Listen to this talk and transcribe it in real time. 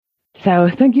So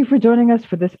thank you for joining us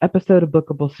for this episode of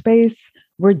Bookable Space.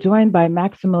 We're joined by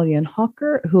Maximilian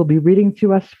Hawker, who will be reading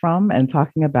to us from and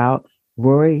talking about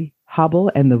Rory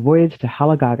Hobble and the Voyage to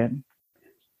Halagogan.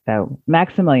 So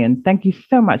Maximilian, thank you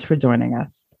so much for joining us.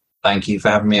 Thank you for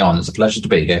having me on. It's a pleasure to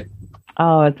be here.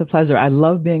 Oh, it's a pleasure. I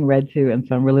love being read to, and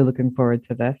so I'm really looking forward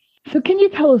to this. So can you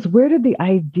tell us, where did the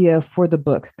idea for the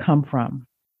book come from?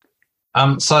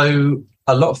 So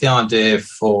a lot of the idea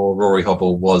for Rory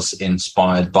Hobble was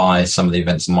inspired by some of the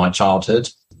events in my childhood.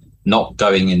 Not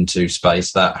going into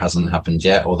space, that hasn't happened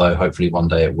yet, although hopefully one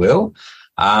day it will.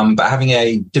 But having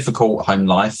a difficult home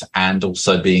life and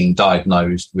also being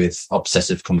diagnosed with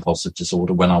obsessive compulsive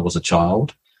disorder when I was a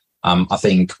child. I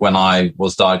think when I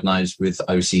was diagnosed with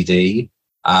OCD,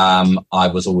 I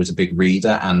was always a big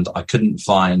reader, and I couldn't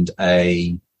find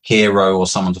a hero or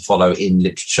someone to follow in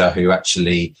literature who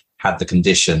actually had the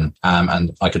condition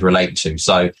and I could relate to.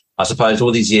 So I suppose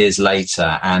all these years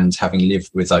later, and having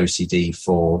lived with OCD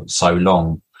for so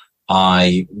long,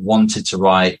 I wanted to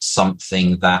write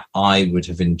something that I would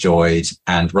have enjoyed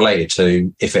and related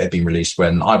to if it had been released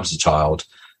when I was a child.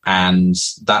 And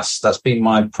that's been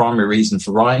my primary reason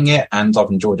for writing it, and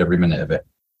I've enjoyed every minute of it.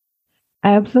 I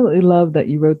absolutely love that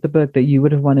you wrote the book that you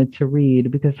would have wanted to read,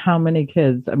 because how many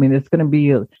kids, I mean, it's going to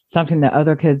be something that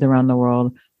other kids around the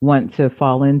world want to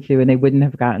fall into, and they wouldn't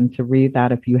have gotten to read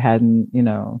that if you hadn't,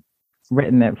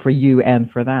 written it for you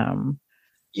and for them.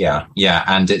 Yeah.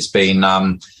 And it's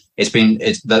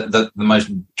the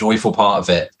most joyful part of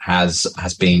it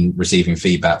has been receiving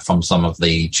feedback from some of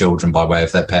the children by way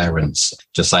of their parents,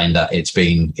 just saying that it's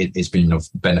been of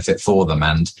benefit for them,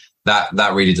 and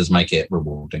that really does make it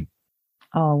rewarding.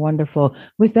 Oh, wonderful.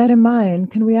 With that in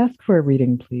mind, can we ask for a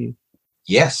reading, please?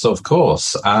 Yes, of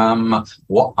course.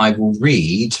 What I will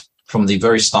read from the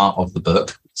very start of the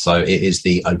book, so it is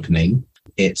the opening.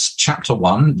 It's chapter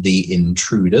 1, The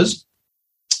Intruders.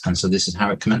 And so this is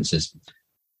how it commences.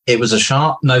 It was a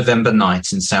sharp November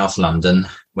night in South London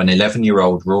when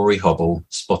 11-year-old Rory Hobble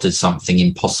spotted something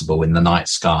impossible in the night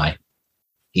sky.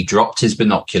 He dropped his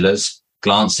binoculars,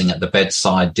 glancing at the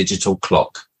bedside digital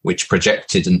clock, which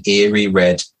projected an eerie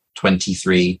red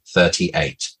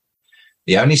 23:38.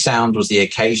 The only sound was the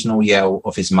occasional yell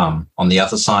of his mum on the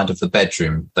other side of the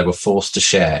bedroom they were forced to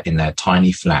share in their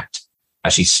tiny flat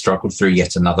as she struggled through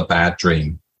yet another bad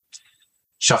dream.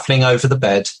 Shuffling over the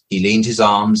bed, he leaned his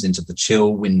arms into the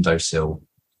chill windowsill.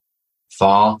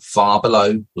 Far, far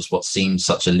below was what seemed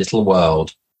such a little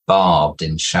world, barbed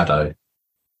in shadow.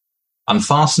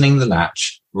 Unfastening the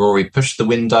latch, Rory pushed the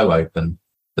window open,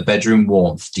 the bedroom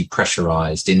warmth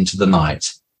depressurized into the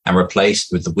night and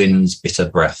replaced with the wind's bitter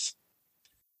breath.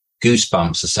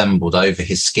 Goosebumps assembled over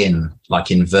his skin like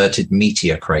inverted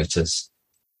meteor craters.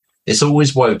 This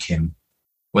always woke him,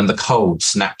 when the cold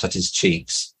snapped at his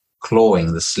cheeks,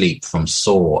 clawing the sleep from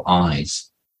sore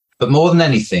eyes. But more than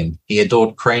anything, he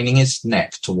adored craning his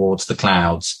neck towards the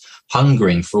clouds,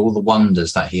 hungering for all the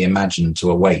wonders that he imagined to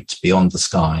await beyond the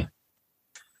sky.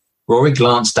 Rory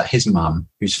glanced at his mum,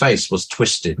 whose face was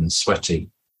twisted and sweaty.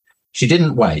 She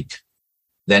didn't wake.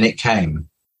 Then it came,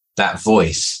 that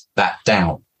voice, that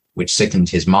doubt, which sickened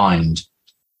his mind.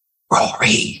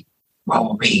 Rory,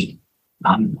 Mum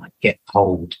might get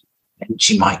cold. Then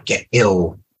she might get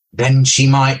ill. Then she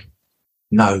might...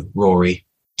 No, Rory,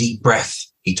 deep breath,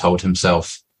 he told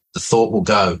himself. The thought will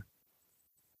go.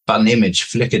 But an image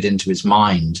flickered into his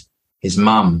mind, his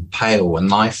mum, pale and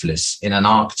lifeless, in an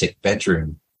Arctic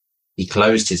bedroom. He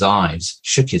closed his eyes,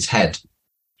 shook his head.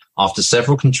 After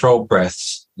several controlled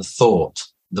breaths, the thought,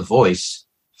 the voice,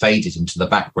 faded into the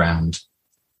background.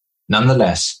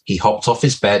 Nonetheless, he hopped off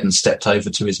his bed and stepped over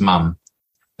to his mum,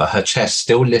 but her chest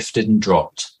still lifted and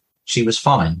dropped. She was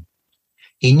fine.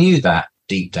 He knew that,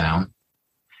 deep down.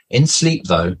 In sleep,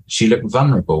 though, she looked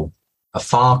vulnerable, a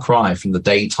far cry from the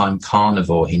daytime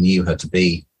carnivore he knew her to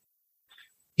be.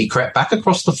 He crept back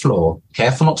across the floor,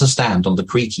 careful not to stand on the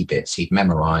creaky bits he'd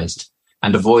memorized,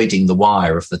 and avoiding the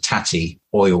wire of the tatty,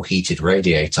 oil-heated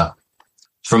radiator.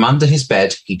 From under his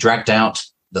bed, he dragged out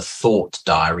the thought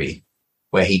diary,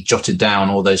 where he jotted down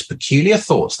all those peculiar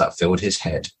thoughts that filled his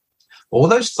head. All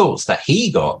those thoughts that he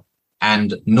got,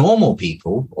 and normal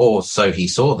people, or so he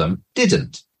saw them,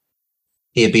 didn't.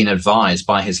 He had been advised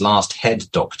by his last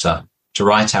head doctor to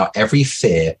write out every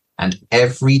fear and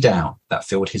every doubt that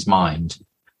filled his mind,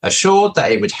 assured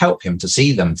that it would help him to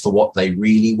see them for what they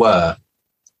really were.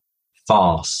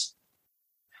 Farce.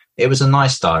 It was a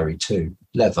nice diary too,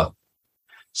 leather.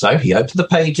 So he opened the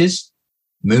pages.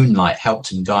 Moonlight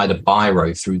helped him guide a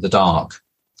biro through the dark.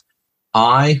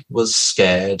 I was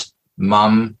scared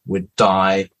Mum would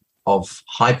die of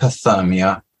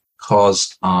hypothermia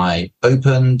 'cause I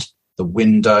opened the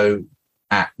window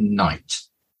at night.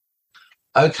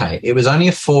 Okay, it was only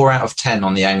a 4 out of 10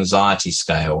 on the anxiety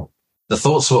scale. The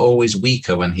thoughts were always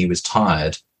weaker when he was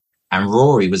tired, and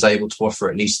Rory was able to offer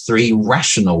at least 3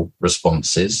 rational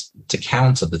responses to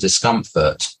counter the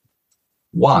discomfort.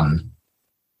 1,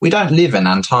 we don't live in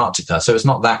Antarctica, so it's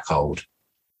not that cold.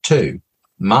 2,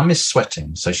 Mum is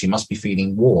sweating, so she must be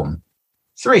feeling warm.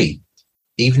 3,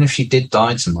 even if she did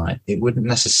die tonight, it wouldn't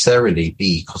necessarily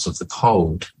be because of the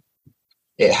cold.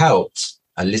 It helped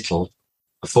a little.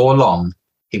 Before long,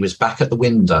 he was back at the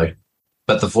window,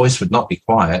 but the voice would not be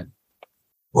quiet.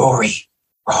 Rory,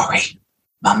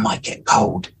 Mum might get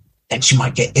cold. Then she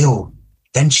might get ill.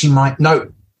 Then she might...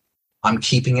 No, I'm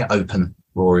keeping it open,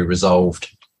 Rory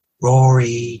resolved.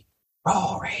 Rory.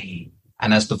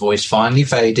 And as the voice finally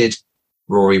faded,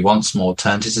 Rory once more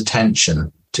turned his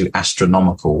attention to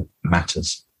astronomical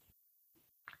matters.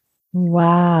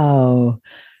 Wow.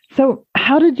 So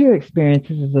how did your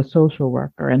experiences as a social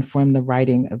worker inform the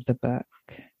writing of the book?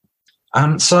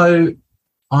 So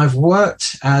I've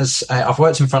worked in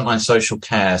frontline social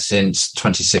care since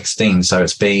 2016. So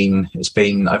it's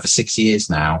been over 6 years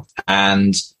now.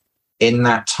 And in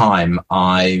that time,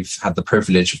 I've had the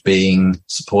privilege of being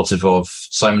supportive of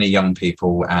so many young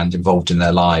people and involved in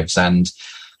their lives. And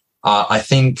I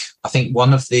think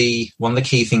one of the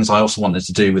key things I also wanted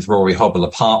to do with Rory Hobble,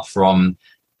 apart from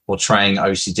portraying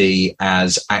OCD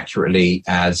as accurately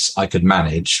as I could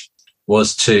manage,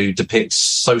 was to depict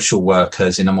social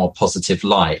workers in a more positive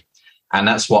light, and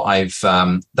that's what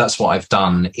I've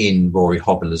done in Rory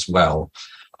Hobble as well.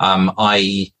 I'm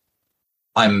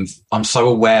so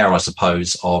aware, I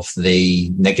suppose, of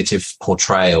the negative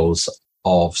portrayals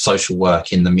of social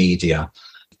work in the media,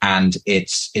 and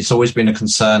it's always been a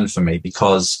concern for me,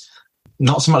 because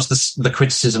not so much the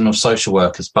criticism of social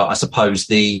workers, but I suppose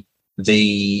the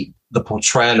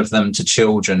portrayal of them to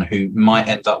children who might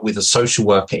end up with a social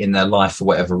worker in their life for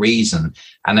whatever reason,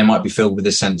 and they might be filled with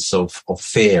a sense of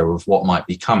fear of what might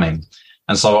be coming.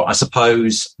 And so I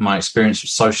suppose my experience with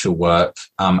social work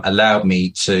allowed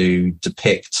me to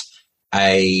depict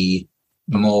a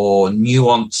more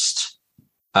nuanced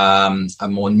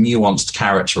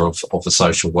character of a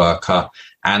social worker,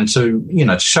 and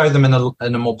to show them in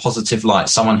a more positive light,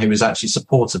 someone who is actually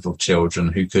supportive of children,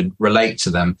 who could relate to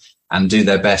them and do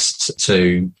their best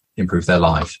to improve their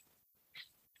life.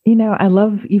 I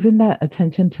love even that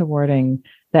attention to wording,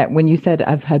 that when you said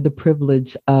I've had the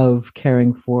privilege of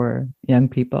caring for young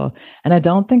people, and I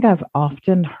don't think I've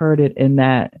often heard it in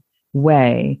that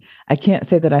way. I can't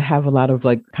say that I have a lot of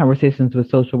conversations with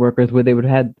social workers where they would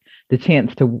have had the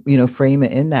chance to, frame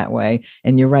it in that way.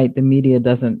 And you're right, the media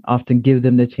doesn't often give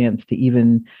them the chance to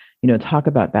even, talk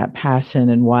about that passion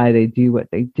and why they do what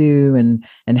they do and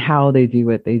how they do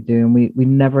what they do. And we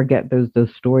never get those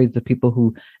stories of people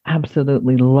who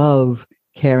absolutely love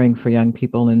caring for young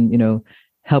people and,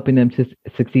 helping them to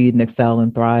succeed and excel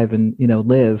and thrive and,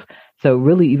 live. So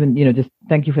really even, just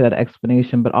thank you for that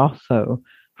explanation, but also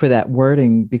for that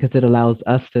wording, because it allows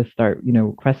us to start,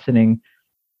 questioning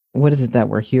what is it that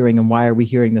we're hearing and why are we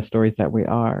hearing the stories that we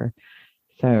are.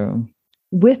 So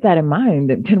with that in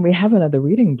mind, can we have another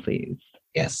reading, please?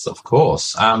 Yes, of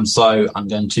course. So I'm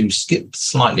going to skip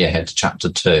slightly ahead to chapter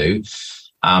 2.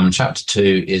 Chapter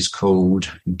 2 is called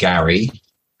Gary.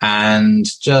 And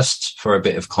just for a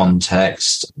bit of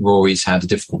context, Rory's had a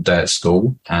difficult day at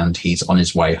school and he's on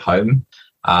his way home.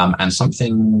 And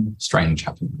something strange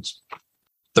happens.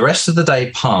 The rest of the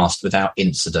day passed without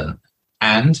incident.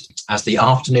 And as the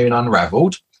afternoon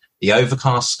unravelled, the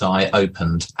overcast sky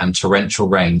opened and torrential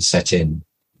rain set in.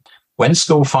 When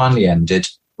school finally ended,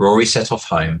 Rory set off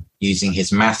home, using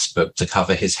his maths book to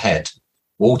cover his head,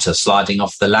 water sliding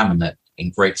off the laminate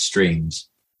in great streams.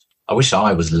 I wish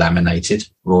I was laminated,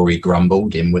 Rory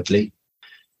grumbled inwardly.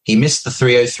 He missed the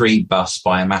 3:03 bus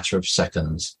by a matter of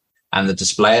seconds, and the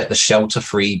display at the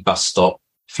shelter-free bus stop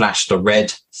flashed a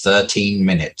red 13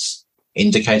 minutes,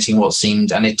 indicating what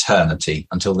seemed an eternity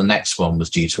until the next one was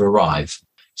due to arrive.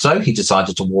 So he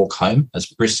decided to walk home as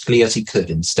briskly as he could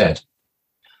instead.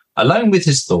 Alone with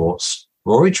his thoughts,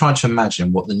 Rory tried to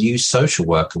imagine what the new social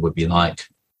worker would be like.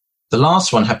 The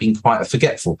last one had been quite a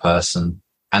forgetful person,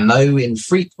 and though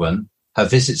infrequent, her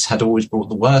visits had always brought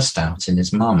the worst out in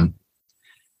his mum.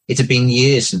 It had been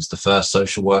years since the first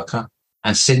social worker,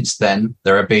 and since then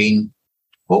there had been,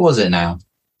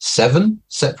 7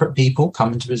 separate people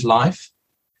come into his life?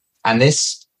 And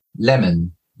this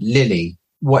Lemon, Lily,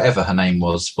 whatever her name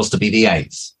was to be the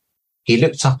 8th. He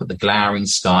looked up at the glowering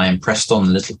sky and pressed on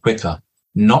a little quicker,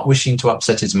 not wishing to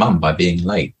upset his mum by being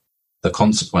late. The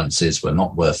consequences were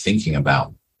not worth thinking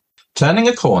about. Turning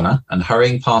a corner and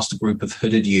hurrying past a group of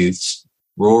hooded youths,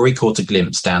 Rory caught a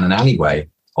glimpse down an alleyway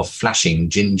of flashing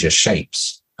ginger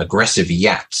shapes, aggressive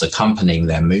yaps accompanying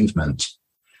their movement.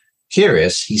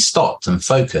 Curious, he stopped and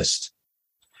focused.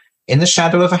 In the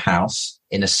shadow of a house,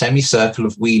 in a semicircle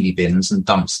of wheelie bins and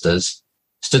dumpsters,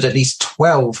 stood at least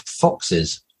 12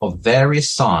 foxes of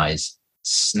various size,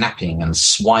 snapping and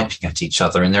swiping at each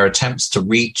other in their attempts to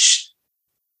reach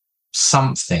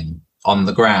something on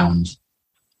the ground.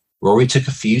 Rory took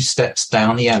a few steps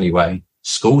down the alleyway,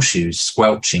 school shoes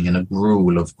squelching in a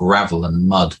gruel of gravel and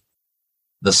mud.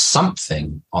 The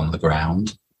something on the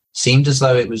ground seemed as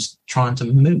though it was trying to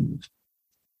move.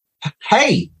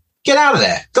 "Hey, get out of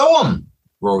there! Go on!"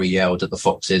 Rory yelled at the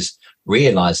foxes,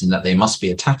 realizing that they must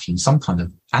be attacking some kind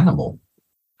of animal.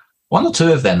 One or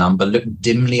two of their number looked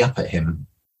dimly up at him,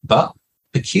 but,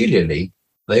 peculiarly,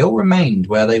 they all remained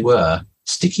where they were,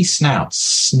 sticky snouts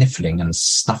sniffling and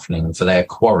snuffling for their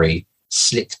quarry,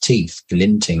 slick teeth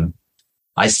glinting.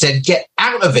 "I said get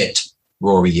out of it!"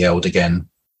 Rory yelled again,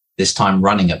 this time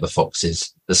running at the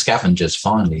foxes, the scavengers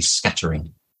finally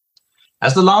scattering.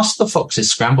 As the last of the foxes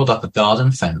scrambled up a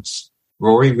garden fence,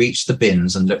 Rory reached the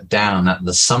bins and looked down at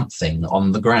the something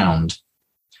on the ground.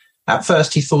 At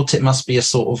first he thought it must be a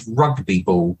sort of rugby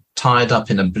ball tied up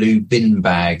in a blue bin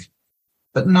bag.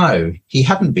 But no, he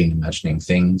hadn't been imagining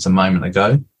things a moment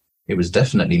ago. It was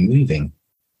definitely moving.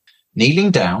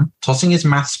 Kneeling down, tossing his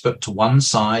maths book to one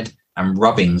side and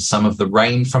rubbing some of the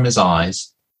rain from his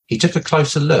eyes, he took a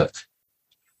closer look.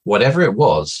 Whatever it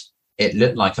was, it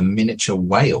looked like a miniature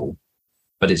whale,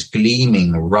 but its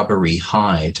gleaming rubbery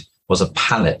hide was a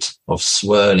palette of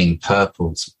swirling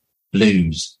purples,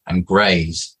 blues and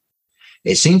greys.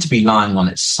 It seemed to be lying on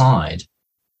its side.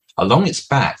 Along its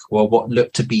back were what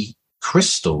looked to be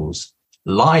crystals,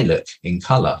 lilac in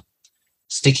colour,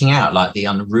 sticking out like the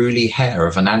unruly hair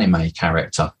of an anime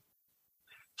character.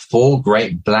 4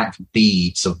 great black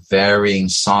beads of varying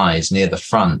size near the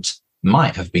front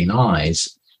might have been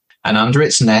eyes, and under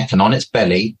its neck and on its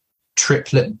belly,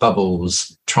 triplet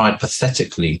bubbles tried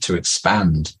pathetically to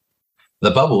expand.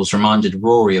 The bubbles reminded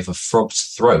Rory of a frog's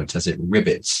throat as it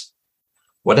ribbits.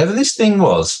 Whatever this thing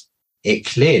was, it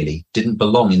clearly didn't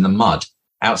belong in the mud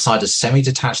outside a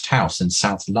semi-detached house in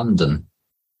South London.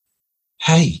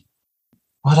 "Hey,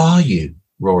 what are you?"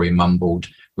 Rory mumbled,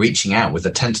 reaching out with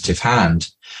a tentative hand.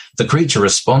 The creature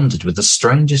responded with the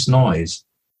strangest noise,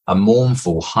 a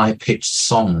mournful, high-pitched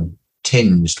song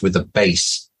tinged with a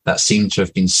bass that seemed to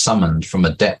have been summoned from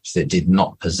a depth it did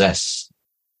not possess.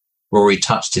 Rory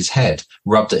touched his head,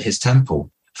 rubbed at his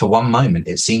temple. For one moment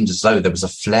it seemed as though there was a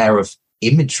flare of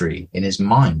imagery in his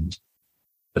mind,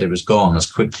 but it was gone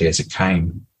as quickly as it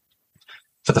came.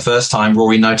 For the first time,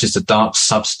 Rory noticed a dark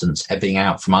substance ebbing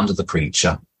out from under the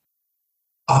creature.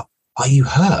 Are you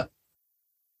hurt?"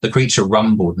 The creature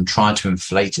rumbled and tried to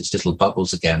inflate its little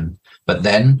bubbles again, but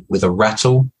then, with a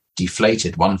rattle,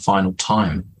 deflated one final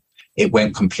time. It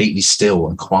went completely still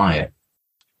and quiet.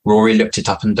 Rory looked it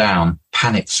up and down,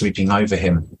 panic sweeping over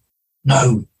him.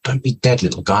 "No, don't be dead,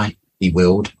 little guy," he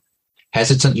willed.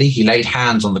 Hesitantly, he laid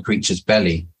hands on the creature's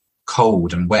belly,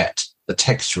 cold and wet, the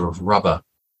texture of rubber.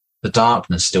 The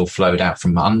darkness still flowed out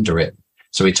from under it,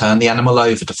 so he turned the animal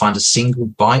over to find a single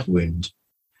bite wound.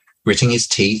 Gritting his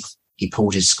teeth, he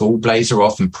pulled his school blazer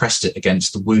off and pressed it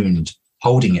against the wound,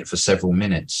 holding it for several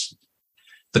minutes.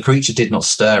 The creature did not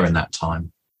stir in that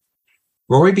time.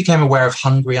 Rory became aware of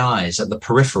hungry eyes at the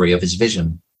periphery of his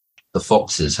vision. The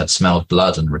foxes had smelled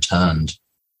blood and returned.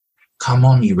 "Come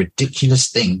on, you ridiculous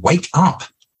thing, wake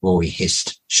up," Rory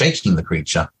hissed, shaking the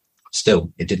creature.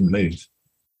 Still, it didn't move.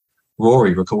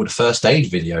 Rory recalled a first aid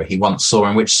video he once saw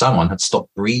in which someone had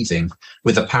stopped breathing,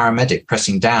 with a paramedic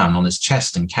pressing down on his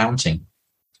chest and counting.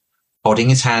 Holding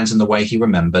his hands in the way he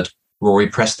remembered, Rory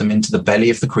pressed them into the belly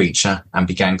of the creature and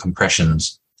began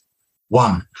compressions.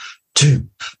 1, 2,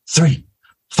 3,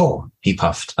 4, he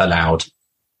puffed aloud.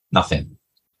 Nothing.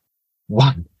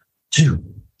 1, 2,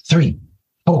 3,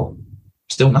 4.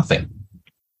 Still nothing.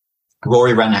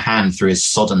 Rory ran a hand through his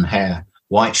sodden hair,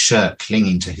 white shirt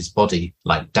clinging to his body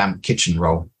like damp kitchen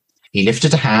roll. He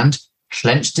lifted a hand,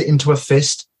 clenched it into a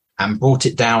fist, and brought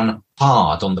it down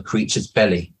hard on the creature's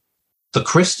belly. The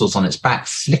crystals on its back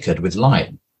flickered with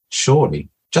light, surely,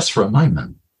 just for a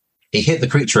moment. He hit the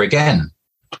creature again.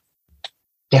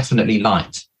 Definitely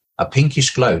light, a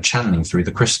pinkish glow channeling through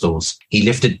the crystals. He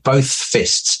lifted both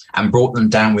fists and brought them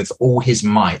down with all his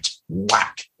might,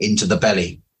 whack, into the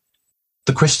belly.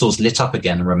 The crystals lit up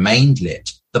again and remained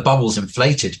lit. The bubbles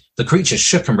inflated. The creature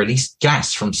shook and released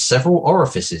gas from several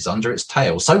orifices under its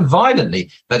tail so violently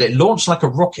that it launched like a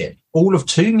rocket, all of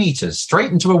 2 meters,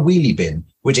 straight into a wheelie bin,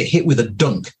 which it hit with a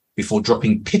dunk before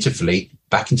dropping pitifully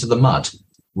back into the mud.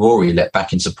 Rory leapt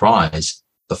back in surprise.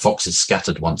 The foxes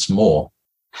scattered once more.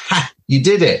 Ha! You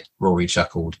did it, Rory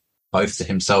chuckled, both to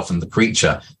himself and the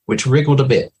creature, which wriggled a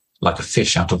bit like a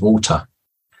fish out of water.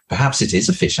 Perhaps it is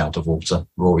a fish out of water,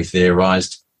 Rory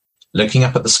theorized. Looking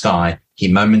up at the sky, he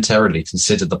momentarily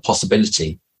considered the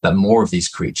possibility that more of these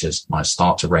creatures might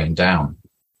start to rain down.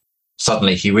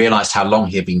 Suddenly, he realized how long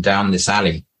he had been down this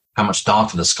alley, how much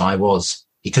darker the sky was.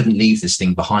 He couldn't leave this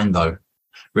thing behind, though.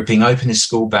 Ripping open his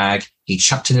school bag, he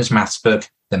chucked in his maths book,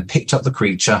 then picked up the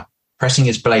creature, pressing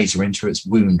his blazer into its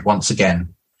wound once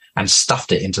again, and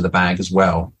stuffed it into the bag as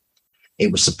well.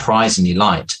 It was surprisingly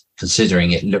light,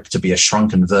 considering it looked to be a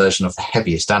shrunken version of the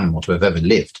heaviest animal to have ever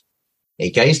lived.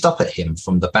 It gazed up at him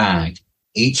from the bag,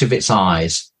 each of its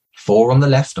eyes, 4 on the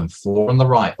left and 4 on the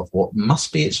right of what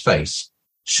must be its face,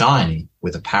 shiny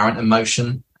with apparent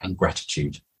emotion and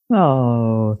gratitude.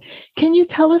 Oh, can you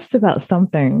tell us about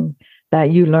something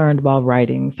that you learned while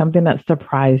writing, something that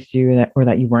surprised you or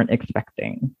that you weren't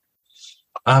expecting?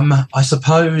 I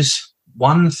suppose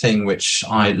one thing which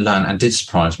I learned and did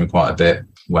surprise me quite a bit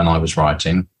when I was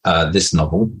writing this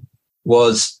novel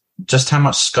was just how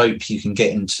much scope you can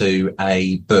get into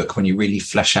a book when you really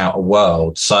flesh out a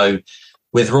world. So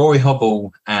with Rory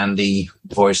Hobble and the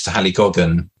Voyage to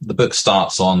Hallygoggin, the book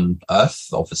starts on Earth,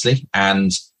 obviously,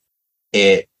 and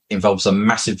it involves a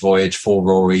massive voyage for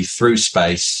Rory through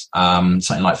space,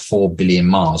 something like 4 billion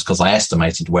miles, because I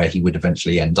estimated where he would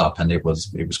eventually end up, and it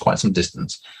was quite some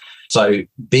distance. So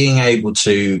being able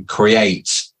to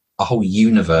create a whole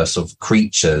universe of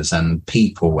creatures and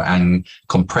people and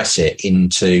compress it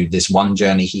into this one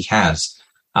journey he has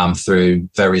through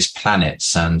various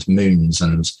planets and moons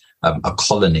and a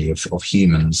colony of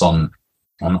humans on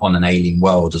an alien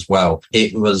world as well.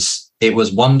 It was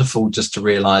wonderful just to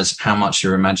realize how much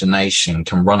your imagination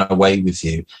can run away with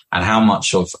you, and how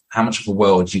much of a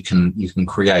world you can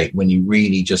create when you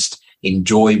really just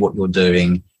enjoy what you're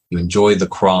doing, you enjoy the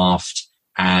craft,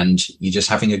 and you're just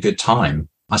having a good time.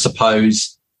 I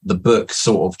suppose the book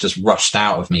sort of just rushed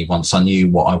out of me once I knew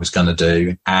what I was going to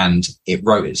do, and it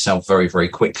wrote itself very, very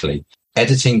quickly.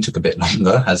 Editing took a bit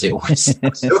longer, as it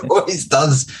always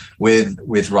does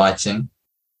with writing.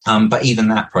 But even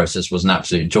that process was an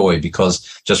absolute joy,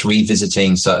 because just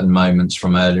revisiting certain moments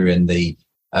from earlier in the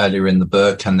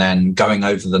book, and then going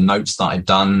over the notes that I'd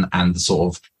done and the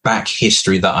sort of back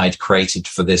history that I'd created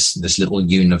for this little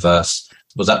universe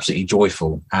was absolutely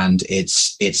joyful. And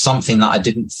it's something that I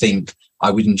didn't think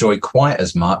I would enjoy quite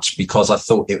as much, because I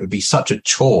thought it would be such a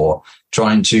chore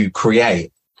trying to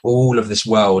create all of this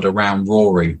world around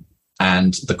Rory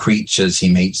and the creatures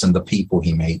he meets and the people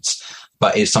he meets.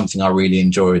 But it's something I really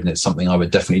enjoyed, and it's something I would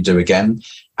definitely do again.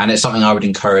 And it's something I would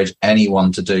encourage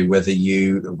anyone to do, whether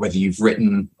you've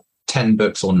written 10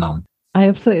 books or none. I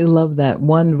absolutely love that.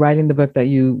 One, writing the book that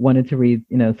you wanted to read,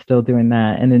 still doing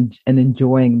that and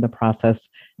enjoying the process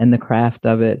and the craft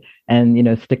of it, and,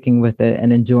 sticking with it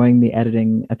and enjoying the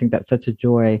editing. I think that's such a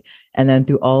joy. And then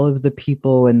through all of the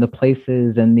people and the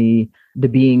places and the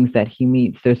beings that he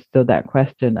meets, there's still that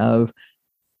question of,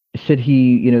 should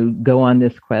he, go on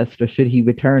this quest, or should he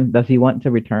return? Does he want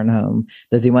to return home?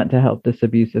 Does he want to help this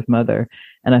abusive mother?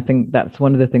 And I think that's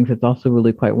one of the things that's also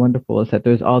really quite wonderful, is that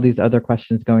there's all these other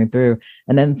questions going through,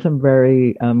 and then some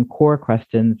very core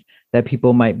questions that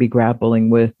people might be grappling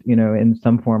with, in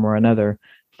some form or another.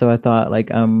 So I thought, like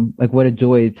what a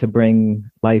joy to bring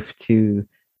life to,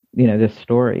 this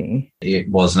story. It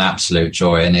was an absolute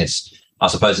joy, and I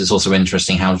suppose it's also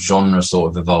interesting how genre sort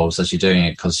of evolves as you're doing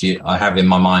it, because I have in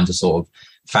my mind a sort of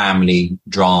family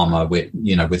drama with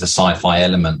a sci-fi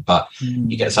element, but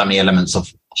you get so many elements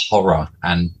of horror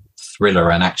and thriller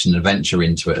and action adventure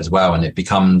into it as well, and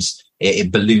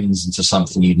it balloons into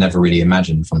something you'd never really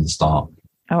imagined from the start.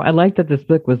 Oh, I like that this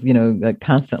book was,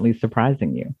 constantly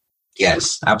surprising you.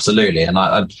 Yes, absolutely. And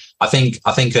I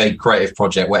think a creative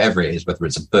project, whatever it is, whether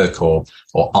it's a book or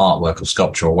artwork or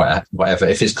sculpture or whatever,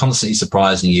 if it's constantly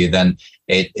surprising you, then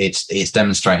it's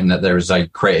demonstrating that there is a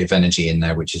creative energy in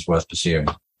there which is worth pursuing.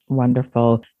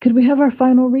 Wonderful. Could we have our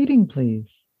final reading, please?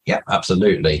 Yeah,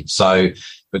 absolutely. So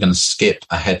we're going to skip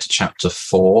ahead to chapter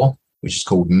 4, which is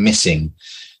called Missing.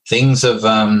 Things have,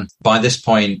 by this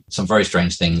point, some very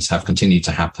strange things have continued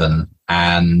to happen,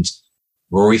 and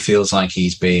Rory feels like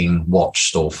he's being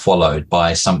watched or followed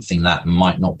by something that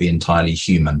might not be entirely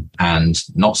human, and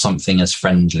not something as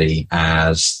friendly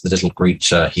as the little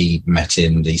creature he met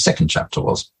in the second chapter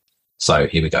was. So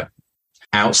here we go.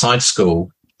 Outside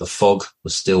school, the fog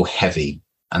was still heavy,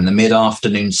 and the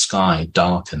mid-afternoon sky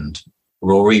darkened.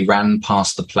 Rory ran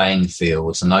past the playing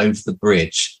fields and over the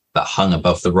bridge that hung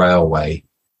above the railway,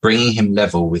 bringing him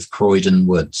level with Croydon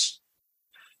Woods.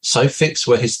 So fixed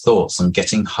were his thoughts on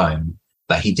getting home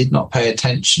that he did not pay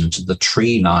attention to the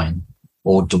tree line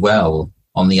or dwell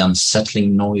on the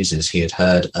unsettling noises he had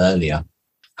heard earlier.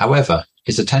 However,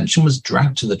 his attention was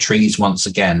dragged to the trees once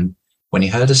again when he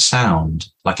heard a sound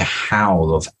like a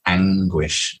howl of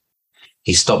anguish.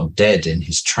 He stopped dead in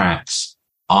his tracks,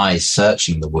 eyes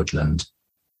searching the woodland,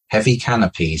 heavy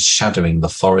canopies shadowing the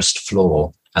forest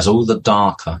floor as all the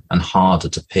darker and harder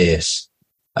to pierce.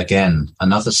 Again,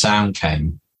 another sound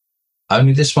came.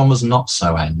 Only this one was not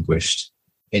so anguished.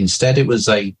 Instead, it was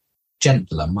a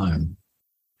gentler moan.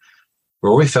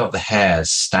 Rory felt the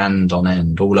hairs stand on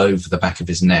end all over the back of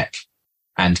his neck,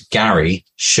 and Gary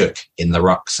shook in the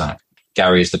rucksack.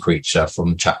 Gary is the creature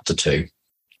from chapter 2.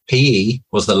 PE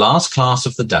was the last class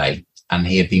of the day, and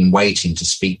he had been waiting to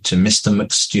speak to Mr.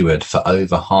 McStewart for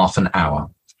over half an hour,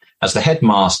 as the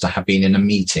headmaster had been in a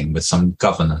meeting with some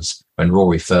governors when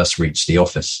Rory first reached the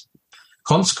office.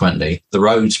 Consequently, the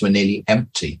roads were nearly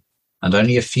empty, and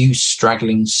only a few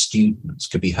straggling students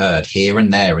could be heard here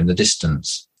and there in the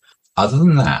distance. Other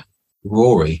than that,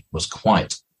 Rory was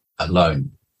quite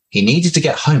alone. He needed to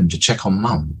get home to check on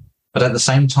Mum, but at the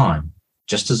same time,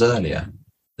 just as earlier,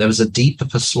 there was a deeper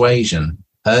persuasion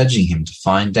urging him to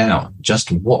find out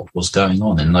just what was going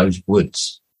on in those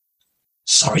woods.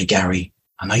 "Sorry, Gary,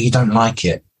 I know you don't like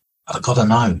it, but I've got to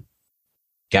know."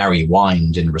 Gary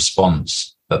whined in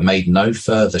response, but made no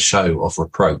further show of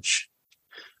reproach.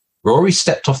 Rory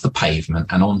stepped off the pavement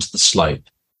and onto the slope,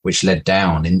 which led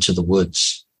down into the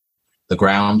woods. The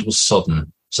ground was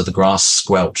sodden, so the grass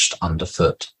squelched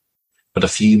underfoot, but a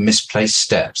few misplaced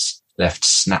steps left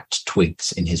snapped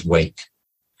twigs in his wake.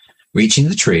 Reaching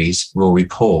the trees, Rory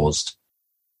paused.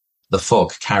 The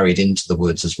fog carried into the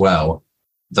woods as well,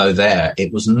 though there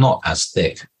it was not as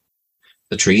thick.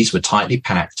 The trees were tightly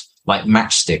packed like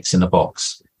matchsticks in a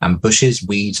box, and bushes,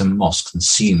 weeds and moss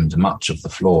consumed much of the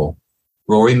floor.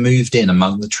 Rory moved in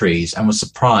among the trees and was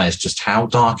surprised just how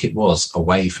dark it was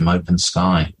away from open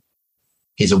sky.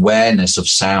 His awareness of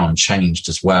sound changed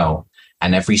as well,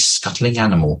 and every scuttling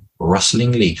animal,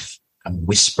 rustling leaf and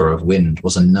whisper of wind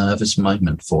was a nervous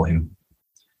moment for him.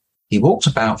 He walked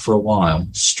about for a while,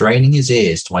 straining his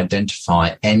ears to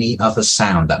identify any other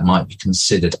sound that might be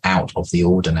considered out of the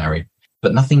ordinary,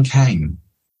 but nothing came.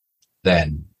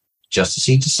 Then, just as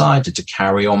he decided to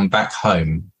carry on back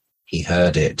home, he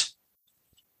heard it.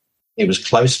 It was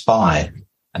close by,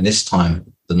 and this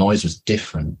time the noise was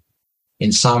different.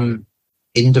 In some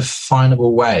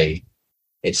indefinable way,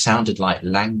 it sounded like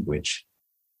language.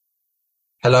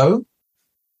 "Hello?"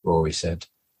 Rory said,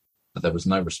 but there was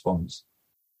no response.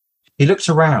 He looked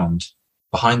around,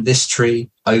 behind this tree,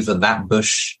 over that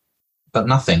bush, but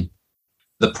nothing.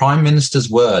 The Prime Minister's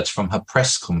words from her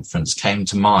press conference came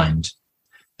to mind.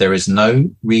 There is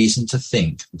no reason to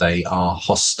think they are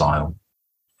hostile.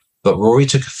 But Rory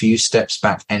took a few steps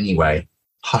back anyway,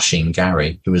 hushing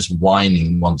Gary, who was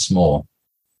whining once more.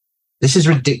 "This is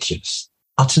ridiculous,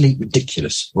 utterly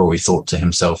ridiculous," Rory thought to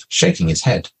himself, shaking his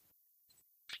head.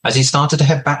 As he started to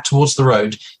head back towards the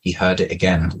road, he heard it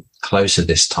again, closer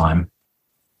this time.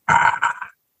 Ah!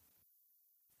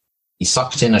 He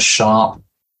sucked in a sharp,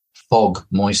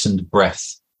 fog-moistened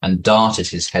breath and darted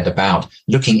his head about,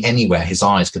 looking anywhere his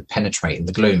eyes could penetrate in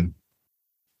the gloom.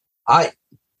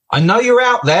 I know you're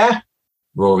out there,"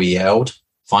 Rory yelled,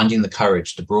 finding the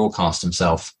courage to broadcast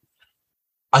himself.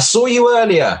 "I saw you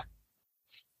earlier.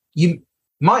 You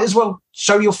might as well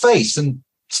show your face and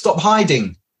stop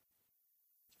hiding."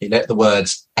 He let the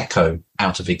words echo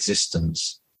out of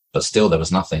existence, but still there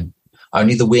was nothing,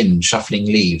 only the wind shuffling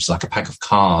leaves like a pack of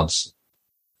cards.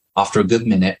 After a good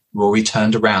minute, Rory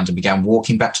turned around and began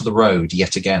walking back to the road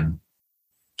yet again.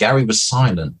 Gary was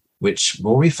silent, which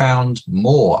Rory found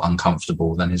more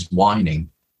uncomfortable than his whining.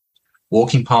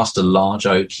 Walking past a large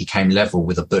oak, he came level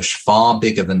with a bush far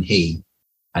bigger than he,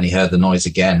 and he heard the noise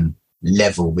again,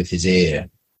 level with his ear.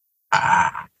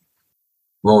 Ah!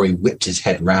 Rory whipped his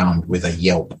head round with a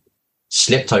yelp,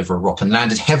 slipped over a rock and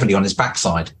landed heavily on his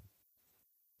backside.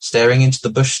 Staring into the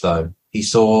bush, though, he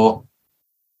saw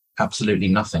absolutely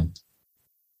nothing.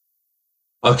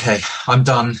 "Okay, I'm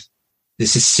done.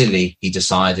 This is silly," he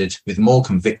decided, with more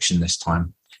conviction this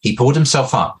time. He pulled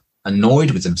himself up,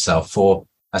 annoyed with himself for,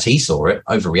 as he saw it,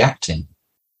 overreacting.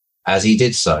 As he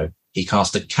did so, he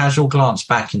cast a casual glance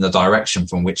back in the direction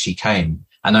from which he came,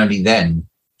 and only then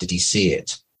did he see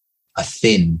it. A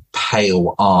thin,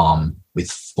 pale arm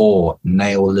with 4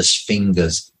 nailless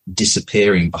fingers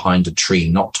disappearing behind a tree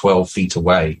not 12 feet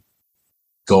away.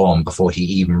 Gone before he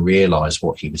even realized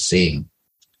what he was seeing.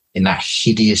 In that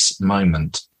hideous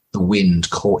moment, the wind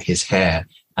caught his hair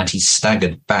and he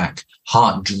staggered back,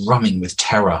 heart drumming with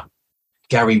terror.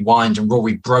 Gary whined and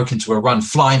Rory broke into a run,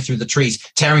 flying through the trees,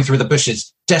 tearing through the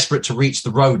bushes, desperate to reach the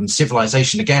road and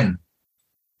civilization again.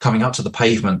 Coming up to the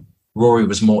pavement, Rory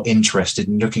was more interested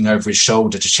in looking over his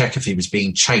shoulder to check if he was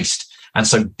being chased, and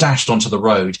so dashed onto the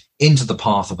road into the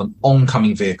path of an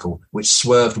oncoming vehicle, which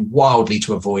swerved wildly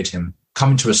to avoid him,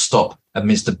 coming to a stop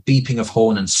amidst a beeping of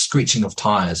horn and screeching of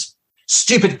tyres.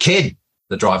 "Stupid kid!"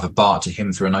 the driver barked at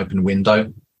him through an open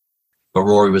window. But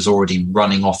Rory was already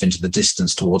running off into the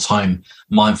distance towards home,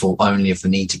 mindful only of the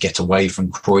need to get away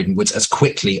from Croydon Woods as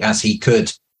quickly as he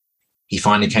could. He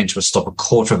finally came to a stop a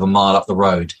quarter of a mile up the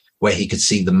road, where he could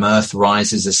see the Mirth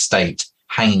Rises estate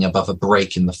hanging above a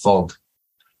break in the fog.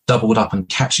 Doubled up and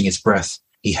catching his breath,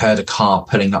 he heard a car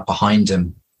pulling up behind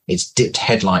him, its dipped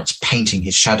headlights painting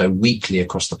his shadow weakly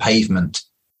across the pavement.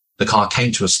 The car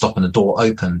came to a stop and the door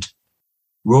opened.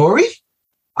 "Rory?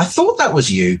 I thought that was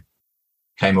you,"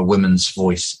 came a woman's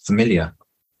voice, familiar.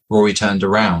 Rory turned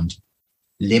around.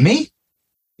 "Limmy?"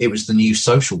 It was the new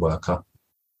social worker.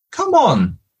 "Come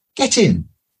on, get in.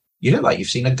 You look like you've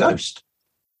seen a ghost."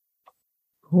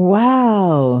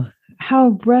 Wow. How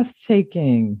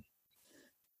breathtaking.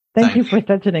 Thank you for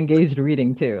such an engaged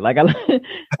reading too. Like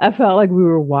I felt like we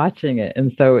were watching it.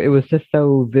 And so it was just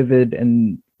so vivid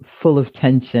and full of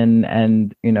tension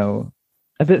and, a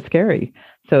bit scary.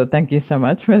 So thank you so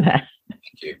much for that.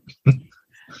 Thank you.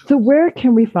 So where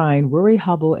can we find Rory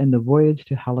Hubble and the Voyage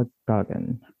to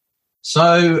Halagogan?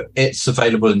 So it's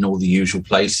available in all the usual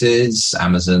places,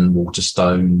 Amazon,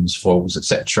 Waterstones, Foyles,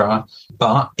 etc.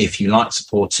 But if you like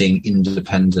supporting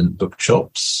independent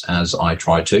bookshops, as I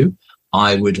try to,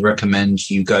 I would recommend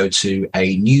you go to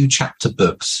a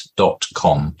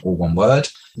newchapterbooks.com, all one word.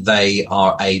 They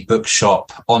are a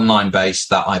bookshop online based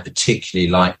that I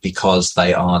particularly like because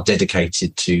they are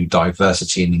dedicated to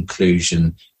diversity and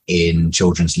inclusion in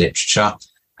children's literature.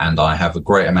 And I have a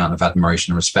great amount of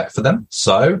admiration and respect for them.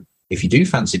 So if you do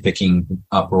fancy picking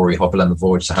up Rory Hubble and the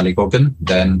Voyage to Halagogan,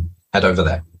 then head over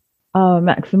there.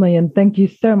 Maximilian, thank you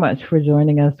so much for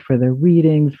joining us for the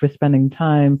readings, for spending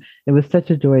time. It was such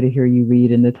a joy to hear you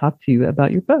read and to talk to you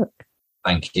about your book.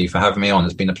 Thank you for having me on.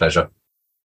 It's been a pleasure.